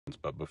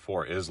but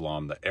before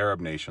Islam, the Arab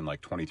nation,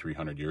 like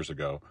 2,300 years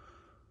ago,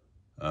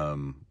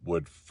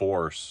 would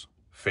force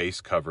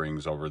face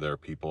coverings over their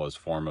people as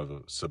form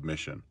of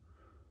submission.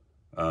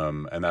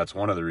 And that's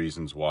one of the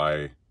reasons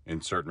why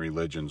in certain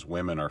religions,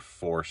 women are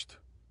forced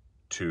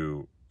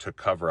to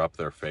cover up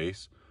their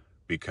face,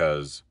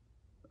 because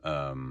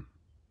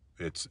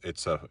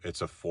it's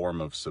a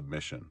form of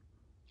submission.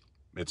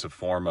 It's a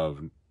form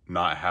of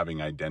not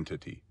having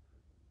identity.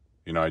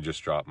 You know, I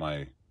just dropped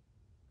my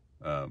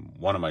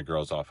one of my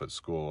girls off at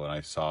school, and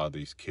I saw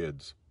these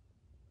kids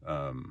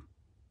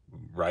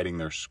riding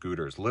their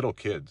scooters, little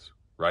kids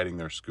riding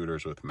their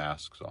scooters with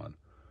masks on.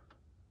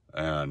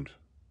 And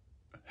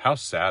how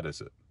sad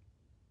is it?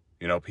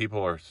 You know,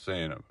 people are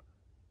saying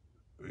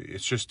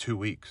it's just 2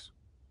 weeks.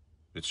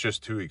 It's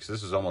just 2 weeks.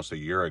 This is almost a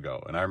year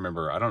ago. And I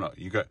remember, I don't know,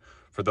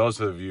 for those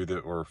of you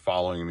that were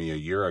following me a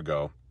year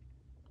ago,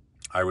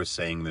 I was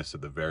saying this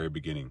at the very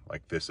beginning,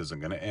 like, this isn't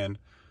going to end.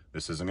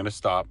 This isn't going to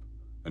stop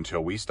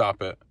until we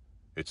stop it.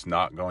 It's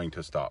not going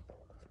to stop.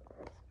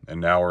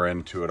 And now we're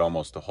into it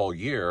almost a whole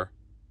year,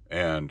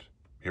 and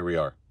here we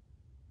are.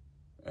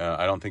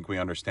 I don't think we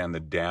understand the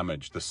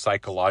damage, the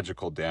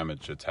psychological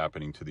damage that's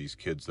happening to these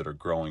kids that are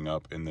growing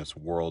up in this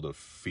world of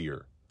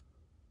fear.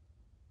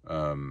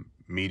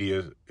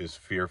 Media is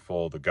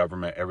fearful. The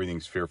government,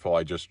 everything's fearful.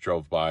 I just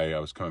drove by. I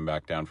was coming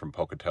back down from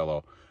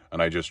Pocatello,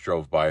 and I just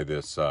drove by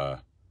this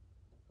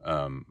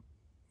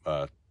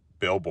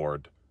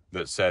billboard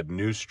that said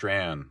new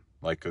strand,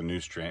 like a new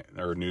strain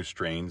or new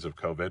strains of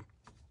COVID.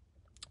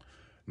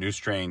 New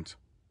strains,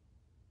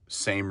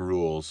 same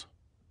rules,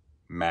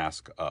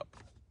 mask up.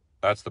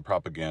 That's the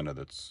propaganda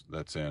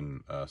that's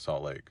in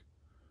Salt Lake.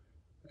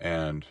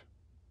 And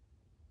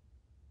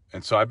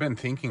so I've been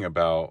thinking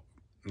about,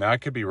 now I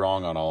could be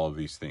wrong on all of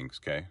these things,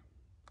 okay?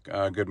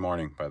 Good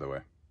morning, by the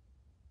way.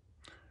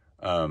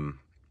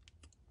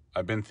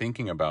 I've been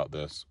thinking about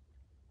this,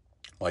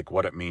 like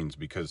what it means,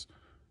 because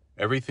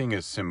everything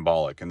is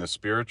symbolic. In the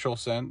spiritual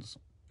sense,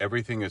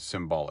 everything is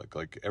symbolic.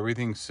 Like,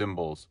 everything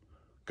symbols.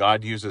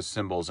 God uses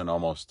symbols in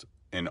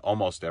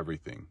almost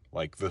everything.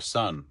 Like the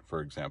sun, for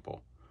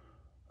example.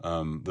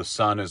 The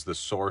sun is the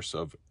source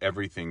of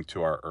everything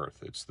to our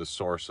earth. It's the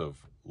source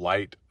of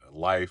light,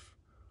 life,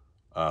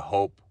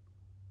 hope.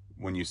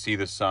 When you see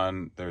the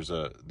sun, there's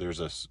a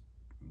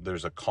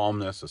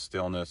calmness, a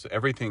stillness,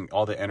 everything,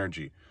 all the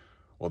energy.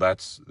 Well,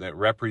 that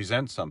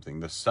represents something.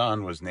 The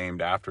sun was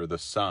named after the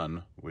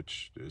sun,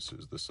 which is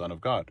the Son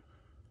of God.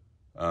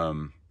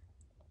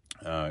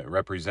 It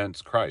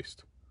represents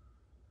Christ.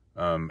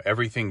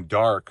 Everything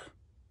dark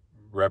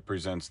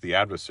represents the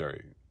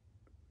adversary.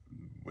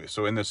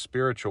 So in this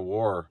spiritual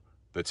war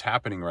that's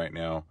happening right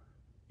now,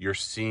 you're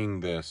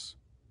seeing this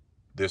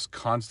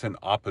constant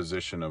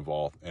opposition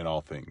in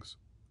all things,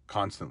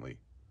 constantly.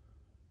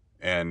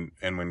 And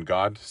when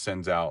God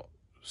sends out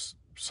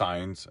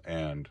signs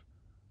and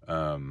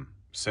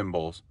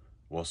symbols,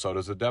 well, so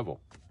does the devil.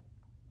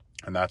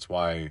 And that's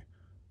why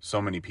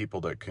so many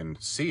people that can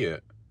see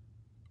it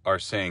are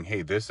saying,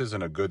 hey, this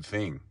isn't a good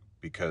thing,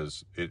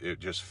 because it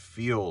just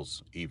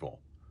feels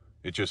evil.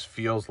 It just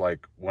feels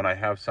like when I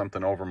have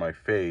something over my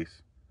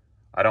face,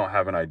 I don't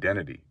have an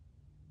identity.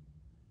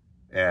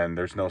 And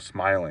there's no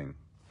smiling,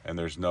 and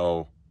there's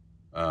no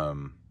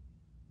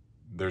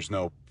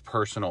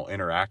personal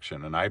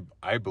interaction. And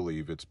I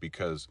believe it's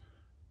because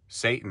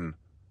Satan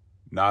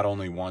not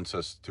only wants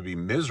us to be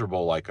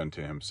miserable like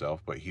unto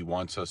himself, but he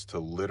wants us to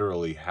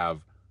literally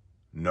have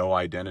no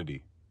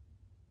identity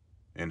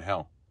in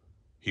hell.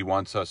 He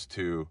wants us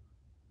to,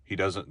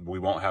 we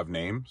won't have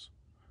names.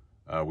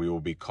 We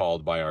will be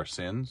called by our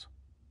sins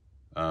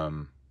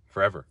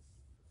forever.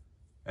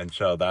 And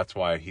so that's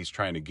why he's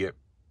trying to get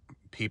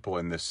people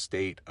in this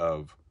state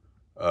of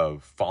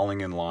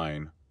falling in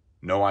line,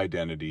 no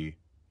identity.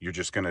 You're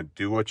just going to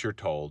do what you're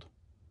told.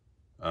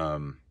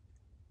 And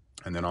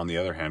then on the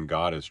other hand,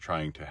 God is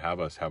trying to have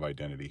us have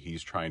identity.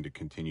 He's trying to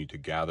continue to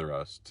gather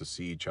us, to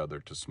see each other,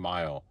 to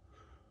smile.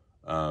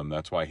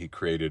 That's why he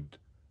created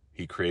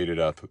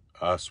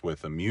us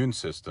with immune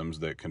systems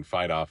that can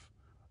fight off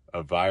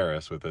a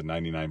virus with a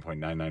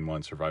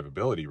 99.991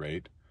 survivability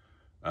rate.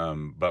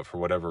 But for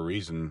whatever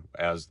reason,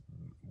 as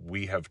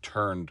we have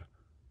turned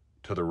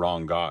to the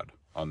wrong God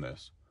on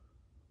this,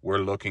 we're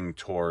looking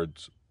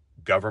towards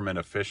government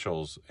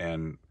officials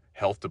and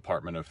health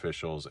department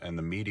officials and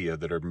the media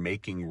that are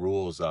making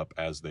rules up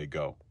as they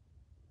go.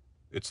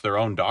 It's their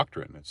own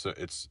doctrine.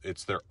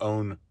 It's their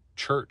own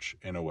church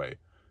in a way.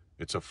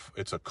 It's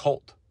a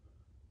cult.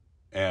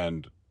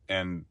 And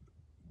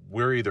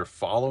we're either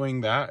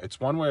following that, it's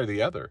one way or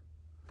the other.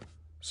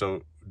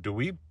 So do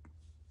we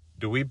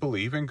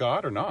believe in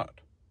God or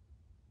not?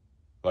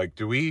 Like,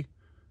 do we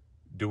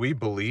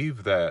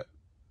believe that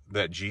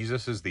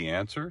Jesus is the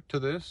answer to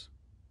this?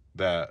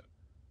 That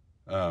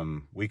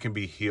we can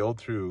be healed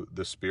through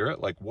the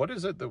Spirit? Like, what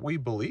is it that we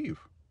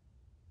believe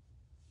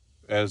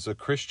as a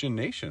Christian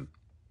nation?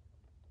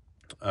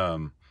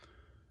 And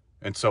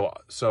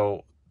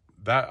so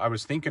that I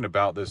was thinking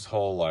about this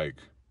whole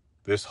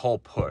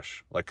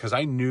push, like, because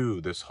I knew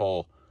this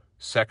whole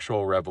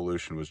sexual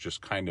revolution was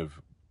just kind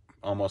of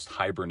almost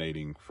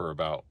hibernating for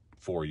about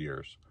 4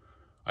 years.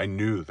 I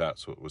knew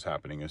that's what was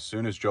happening. As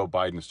soon as Joe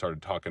Biden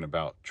started talking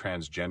about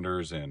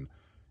transgenders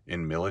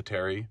in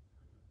military,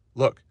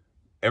 look,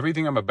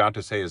 everything I'm about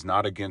to say is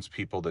not against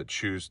people that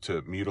choose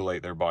to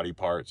mutilate their body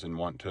parts and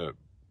want to,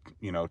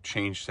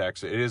 change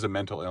sex. It is a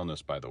mental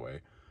illness, by the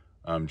way.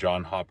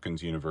 Johns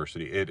Hopkins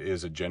University. It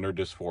is a gender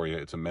dysphoria.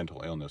 It's a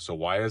mental illness. So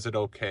why is it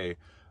okay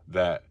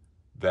that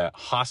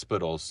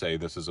hospitals say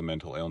this is a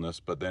mental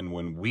illness, but then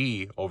when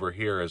we over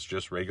here as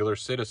just regular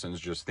citizens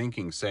just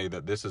thinking say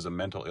that this is a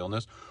mental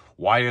illness,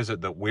 why is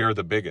it that we're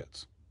the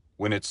bigots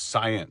when it's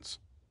science?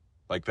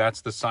 Like,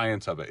 that's the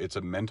science of it. It's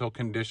a mental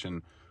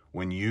condition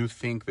when you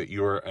think that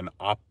you're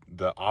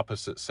the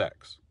opposite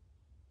sex.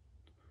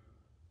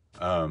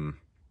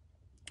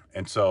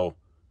 And so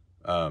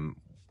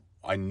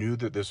I knew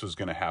that this was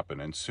going to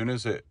happen. And soon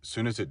as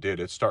it did,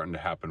 it's starting to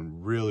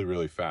happen really,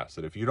 really fast.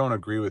 That if you don't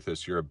agree with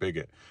this, you're a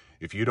bigot.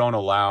 If you don't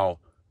allow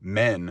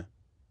men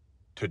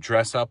to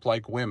dress up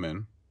like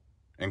women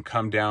and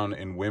come down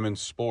in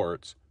women's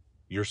sports,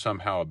 you're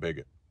somehow a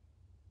bigot.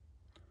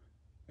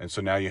 And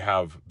so now you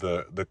have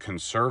the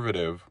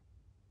conservative,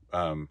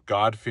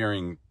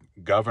 God-fearing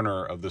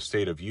governor of the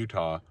state of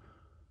Utah,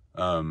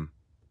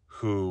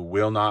 who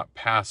will not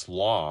pass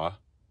law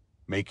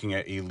making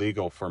it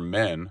illegal for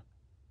men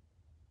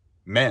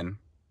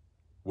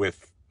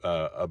with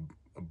a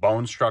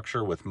bone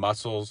structure, with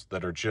muscles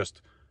that are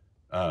just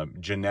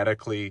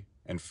genetically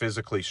and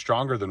physically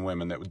stronger than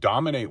women, that would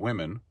dominate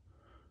women.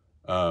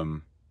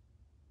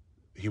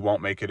 He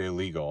won't make it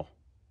illegal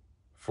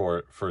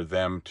for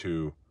them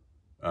to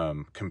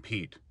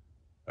compete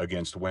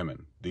against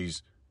women.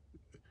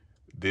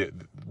 The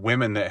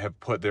women that have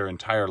put their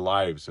entire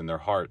lives and their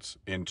hearts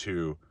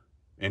into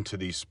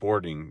these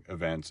sporting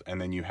events,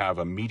 and then you have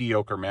a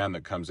mediocre man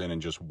that comes in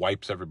and just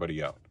wipes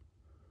everybody out.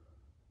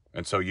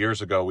 And so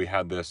years ago we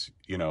had this,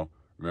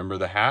 remember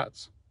the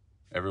hats?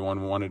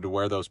 Everyone wanted to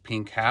wear those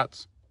pink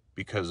hats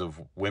because of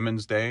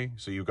Women's Day.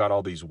 So you got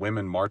all these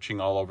women marching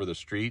all over the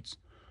streets,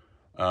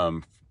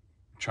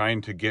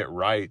 trying to get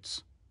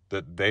rights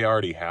that they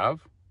already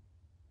have.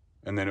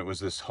 And then it was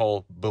this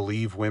whole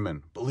believe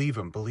women, believe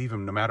them,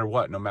 no matter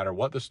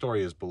what the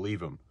story is, believe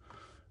them.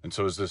 And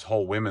so it's this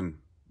whole women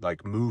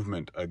like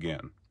movement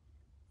again.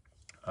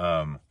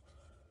 And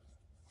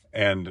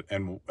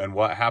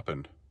what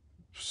happened?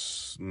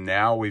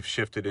 Now we've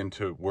shifted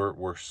into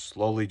we're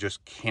slowly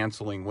just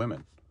canceling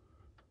women,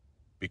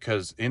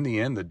 because in the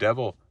end, the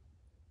devil,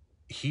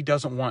 he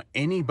doesn't want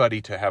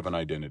anybody to have an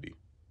identity.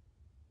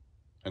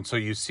 And so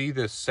you see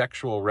this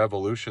sexual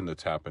revolution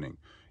that's happening.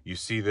 You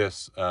see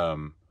this,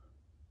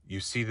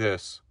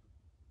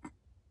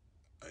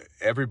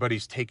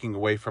 everybody's taking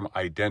away from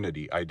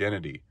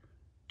identity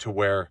to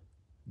where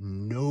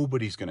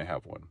nobody's going to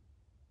have one.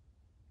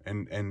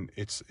 And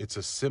it's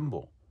a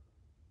symbol.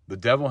 The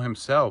devil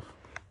himself,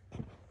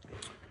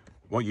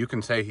 well, you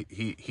can say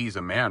he's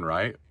a man,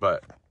 right?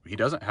 But he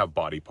doesn't have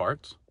body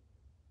parts.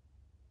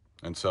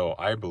 And so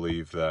I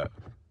believe that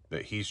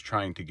he's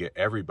trying to get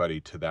everybody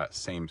to that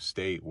same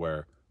state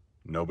where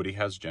nobody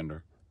has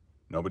gender,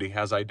 nobody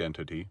has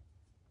identity.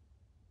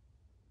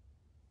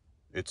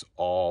 It's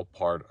all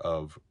part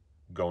of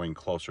going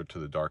closer to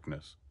the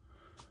darkness.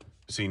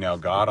 See, now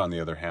God, on the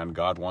other hand,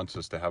 God wants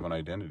us to have an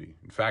identity.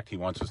 In fact, he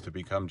wants us to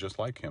become just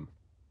like him.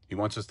 He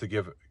wants us to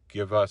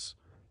give us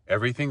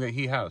everything that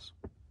he has.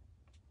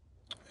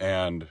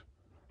 And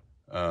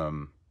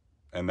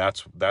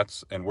that's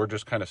and we're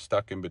just kind of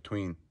stuck in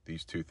between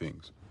these two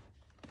things.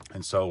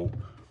 And so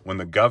when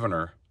the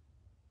governor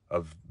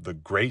of the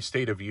great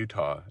state of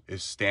Utah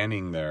is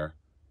standing there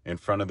in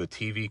front of the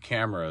TV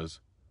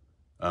cameras,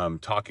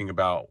 talking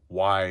about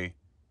why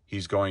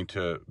he's going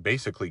to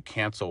basically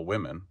cancel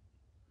women,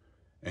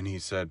 and he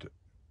said,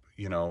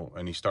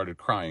 and he started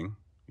crying,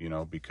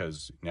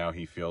 because now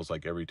he feels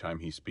like every time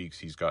he speaks,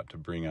 he's got to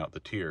bring out the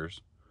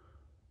tears.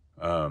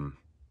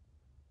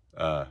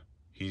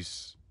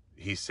 He's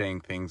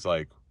saying things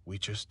like, we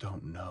just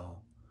don't know.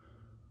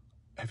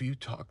 Have you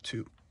talked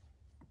to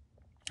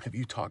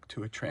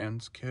a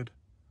trans kid?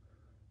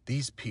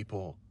 These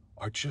people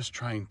are just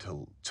trying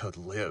to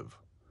live.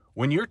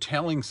 When you're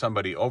telling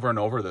somebody over and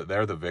over that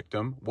they're the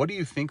victim, what do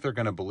you think they're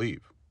going to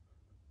believe?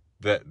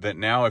 That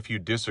now if you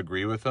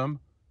disagree with them,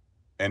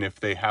 and if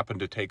they happen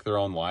to take their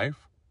own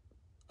life,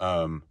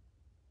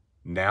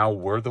 now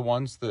we're the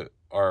ones that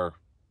are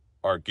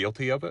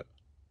guilty of it?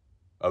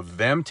 Of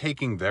them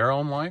taking their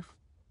own life?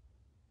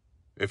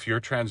 If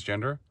you're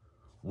transgender?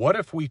 What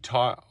if we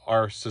taught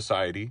our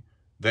society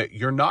that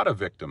you're not a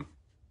victim?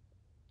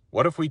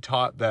 What if we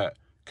taught that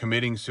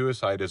committing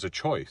suicide is a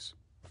choice?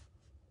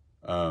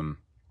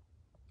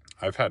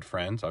 I've had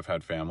friends, I've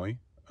had family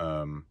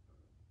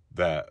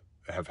that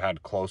have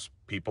had close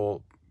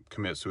people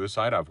commit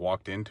suicide. I've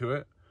walked into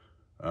it.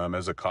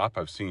 As a cop,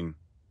 I've seen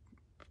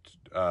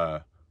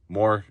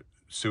more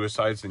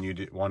suicides than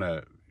you want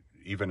to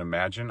even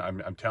imagine.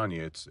 I'm telling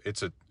you,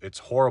 it's a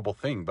horrible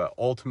thing, but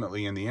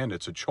ultimately in the end,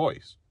 it's a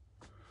choice.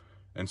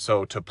 And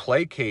so to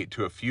placate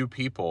to a few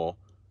people,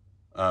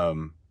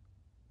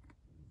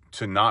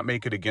 not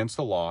make it against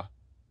the law,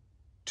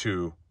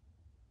 to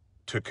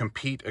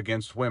compete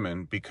against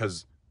women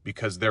because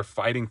they're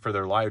fighting for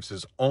their lives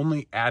is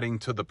only adding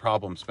to the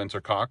problem,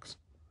 Spencer Cox.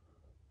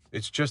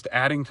 It's just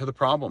adding to the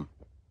problem.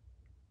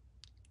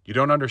 You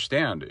don't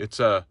understand. It's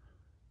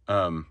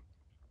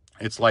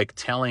like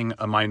telling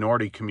a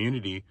minority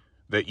community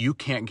that you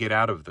can't get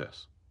out of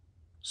this.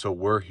 So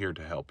we're here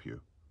to help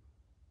you.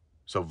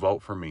 So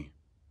vote for me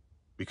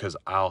because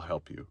I'll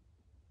help you.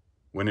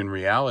 When in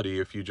reality,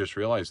 if you just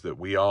realize that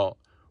we all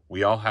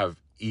have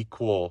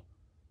equal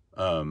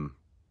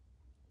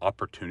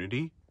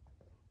opportunity,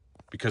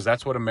 because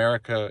that's what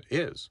America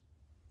is.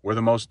 We're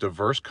the most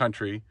diverse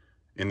country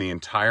in the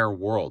entire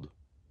world.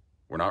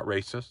 We're not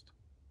racist.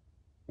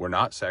 We're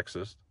not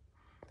sexist.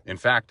 In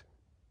fact,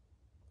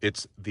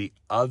 it's the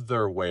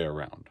other way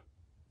around.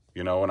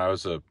 You know, when I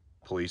was a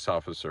police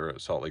officer at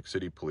Salt Lake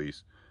City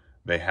Police,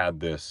 they had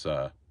this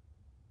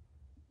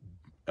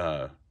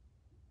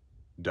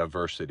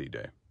diversity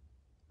day,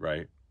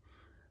 right?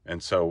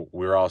 And so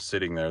we're all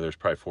sitting there. There's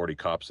probably 40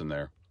 cops in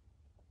there.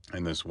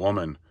 And this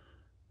woman,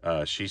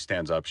 she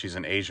stands up. She's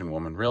an Asian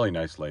woman, really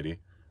nice lady.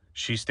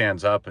 She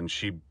stands up and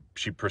she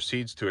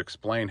proceeds to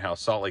explain how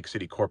Salt Lake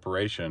City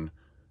Corporation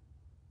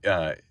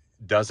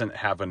doesn't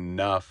have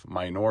enough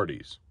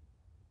minorities.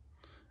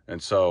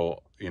 And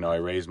so, you know, I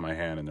raised my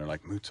hand and they're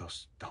like,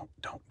 Mutzos,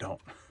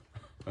 don't.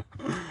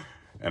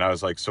 And I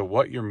was like, so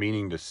what you're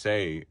meaning to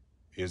say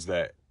is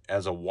that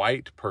as a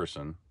white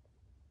person,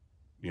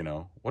 you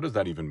know, what does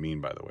that even mean,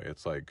 by the way?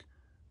 It's like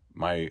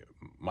my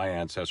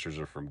ancestors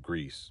are from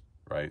Greece,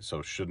 right?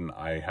 So shouldn't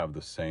I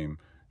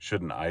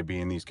be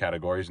in these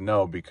categories?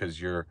 No, because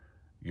you're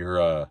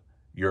a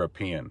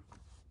European.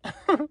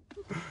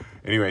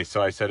 Anyway,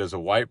 so I said, as a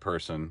white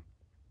person,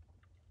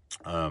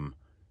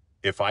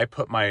 if I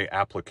put my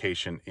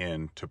application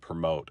in to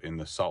promote in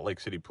the Salt Lake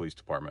City Police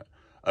Department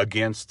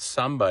against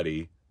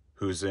somebody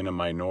who's in a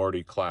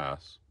minority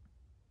class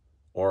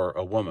or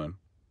a woman,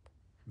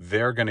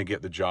 they're going to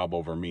get the job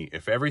over me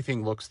if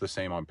everything looks the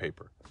same on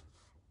paper.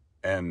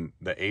 And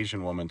the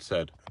Asian woman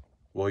said,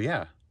 well,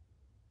 yeah,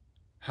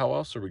 how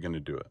else are we going to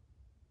do it?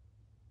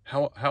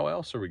 How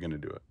else are we going to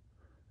do it?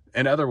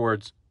 In other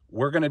words,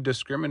 we're going to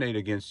discriminate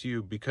against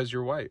you because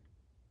you're white.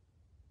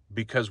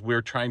 Because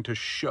we're trying to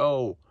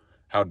show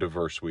how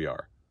diverse we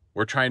are.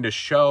 We're trying to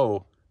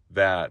show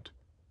that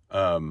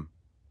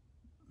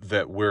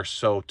that we're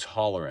so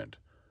tolerant.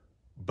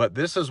 But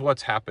this is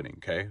what's happening,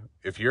 okay?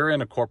 If you're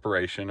in a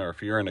corporation or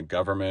if you're in a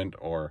government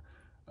or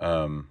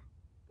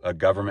a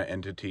government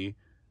entity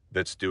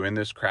that's doing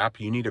this crap,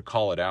 you need to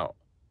call it out.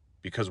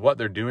 Because what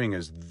they're doing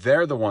is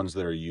they're the ones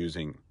that are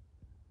using,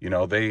 you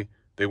know, they're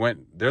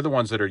the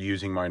ones that are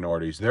using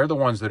minorities. They're the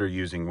ones that are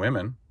using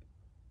women.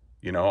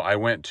 You know, I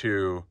went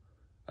to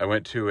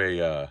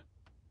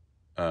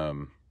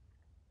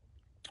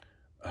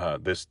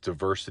this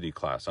diversity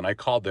class and I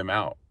called them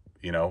out.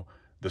 You know,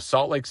 the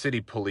Salt Lake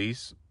City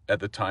Police at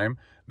the time,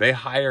 they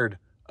hired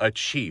a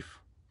chief,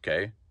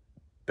 okay?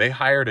 They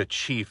hired a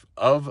chief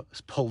of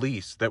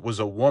police that was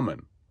a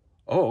woman.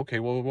 Oh, okay,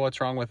 well, what's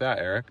wrong with that,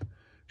 Eric?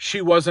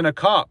 She wasn't a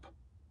cop.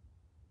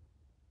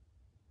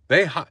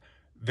 They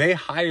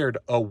hired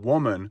a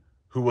woman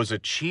who was a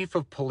chief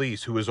of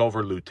police, who was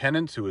over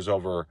lieutenants, who was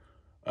over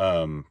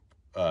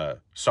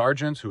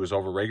sergeants, who was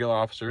over regular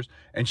officers,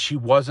 and she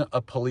wasn't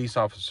a police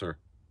officer.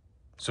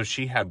 So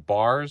she had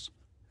bars,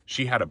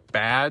 she had a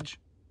badge,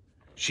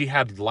 she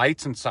had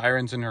lights and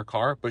sirens in her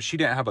car, but she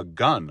didn't have a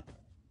gun.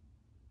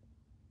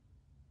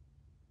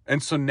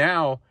 And so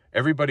now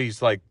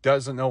everybody's like,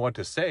 doesn't know what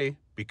to say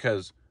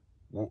because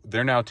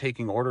they're now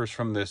taking orders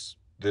from this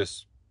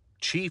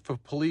chief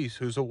of police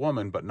who's a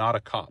woman, but not a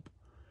cop,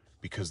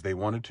 because they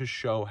wanted to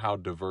show how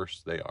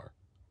diverse they are.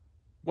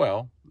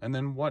 Well, and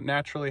then what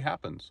naturally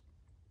happens?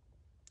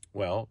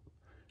 Well,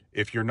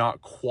 if you're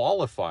not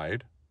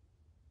qualified,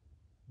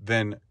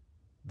 then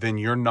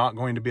you're not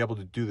going to be able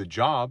to do the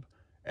job,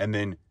 and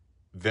then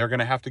they're going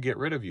to have to get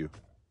rid of you.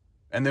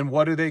 And then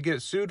what do they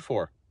get sued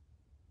for?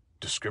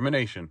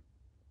 Discrimination.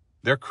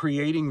 They're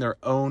creating their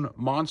own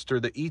monster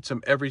that eats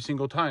them every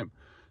single time.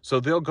 So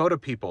they'll go to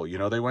people, you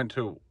know, they went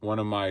to one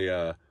of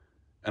my,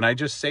 and I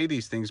just say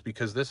these things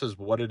because this is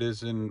what it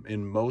is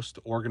in most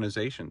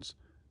organizations.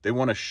 They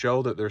want to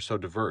show that they're so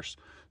diverse.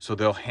 So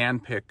they'll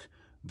handpick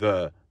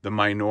the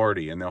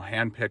minority, and they'll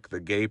handpick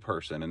the gay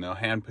person, and they'll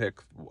handpick,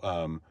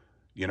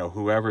 you know,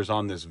 whoever's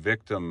on this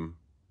victim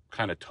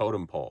kind of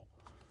totem pole.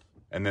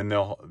 And then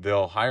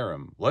they'll hire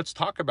him. Let's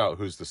talk about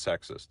who's the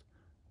sexist.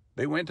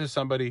 They went to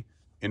somebody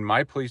in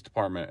my police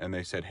department and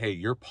they said, hey,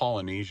 you're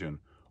Polynesian.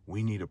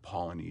 We need a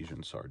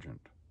Polynesian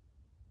sergeant.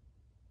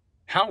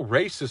 How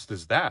racist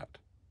is that?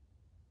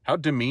 How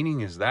demeaning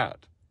is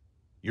that?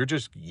 You're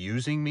just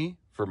using me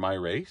for my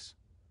race?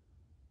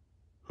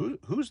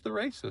 Who's the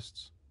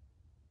racists?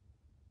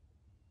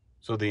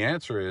 So the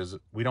answer is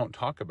we don't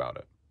talk about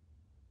it.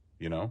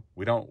 You know,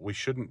 we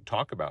shouldn't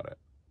talk about it.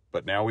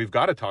 But now we've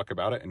got to talk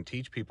about it and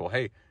teach people,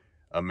 hey,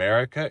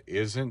 America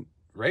isn't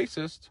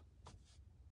racist.